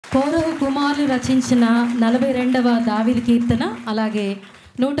కోరహు కుమారులు రచించిన 42వ దావీదు కీర్తన, అలాగే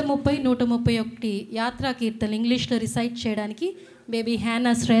 130, 131 యాత్రా కీర్తనలు ఇంగ్లీష్లో రిసైట్ చేయడానికి బేబీ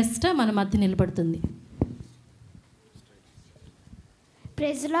హ్యానా శ్రేష్ఠ మన మధ్య నిలబడుతుంది.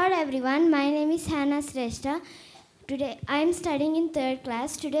 Praise the Lord everyone. My name is Hannah Sresta. Today I am studying in 3rd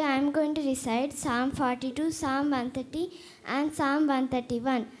class. Today I am going to recite Psalm 42, Psalm 130 and Psalm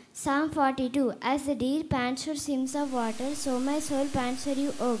 131. Psalm 42. As the deer pants for streams of water, so my soul pants for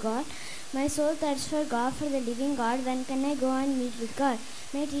you, O God. My soul thirsts for God, for the living God. When can I go and meet with God?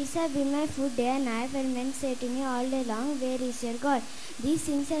 My tears have been my food day and night, when men say to me all day long, where is your God? These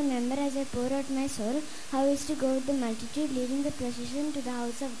things I remember as I pour out my soul, how I used to go with the multitude, leading the procession to the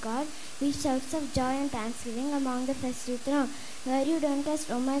house of God, with shouts of joy and thanksgiving among the festive throng. Where you downcast,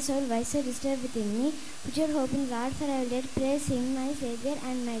 O my soul, why so disturbed within me? Put your hope in God, for I will yet praise Him, my Saviour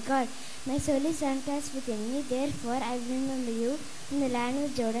and my God. My soul is downcast within me, therefore I will remember you in the land of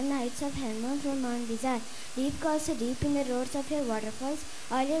Jordan, the heights of Hermon, from Mount Gizar. Deep calls to deep in the roads of your waterfalls,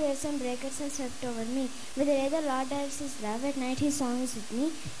 all your waves and breakers have swept over me. With the day the Lord directs His love, at night His song is with me.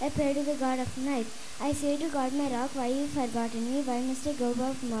 I pray to the God of night. I say to God my rock, why you forgotten me? Why must I go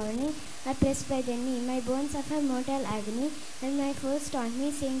about mourning, oppressed by the knee? My bones suffer mortal agony, and my foes taunt me,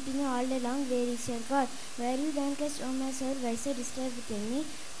 saying to me all day long, where is your God? Where you downcast, O my soul, why so disturbed within me?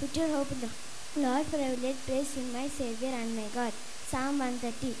 Put your hope in the Lord, for I will yet praise Him, my Saviour and my God. Psalm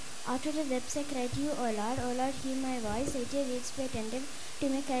 130. Out of the depths I cry to you, O Lord, hear my voice. Let your ears be attentive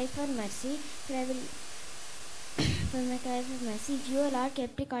to my cry for mercy, for I will for my cry for mercy. If you, O Lord,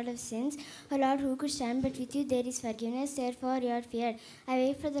 kept record of sins, O Lord, who could stand? But with you there is forgiveness, therefore you are feared. I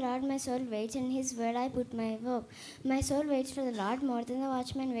wait for the Lord, my soul waits, and His word I put my hope. My soul waits for the Lord, more than the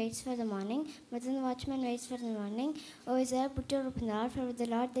watchman waits for the morning, more than the watchman waits for the morning. O Israel, put your hope in the Lord, for with the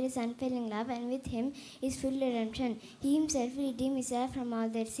Lord there is unfailing love, and with Him is full redemption. He Himself will redeem Israel from all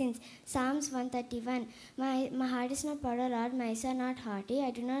their sins. Psalms 131. My heart is not proud, O Lord, my eyes are not haughty.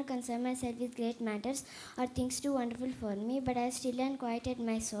 I do not concern myself with great matters or things too wonderful for me, but I still and quieted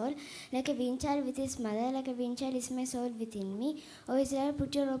my soul. Like a weaned child with his mother, like a weaned child is my soul within me. O Israel,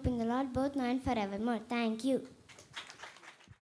 put your hope in the Lord, both now and forevermore. Thank you.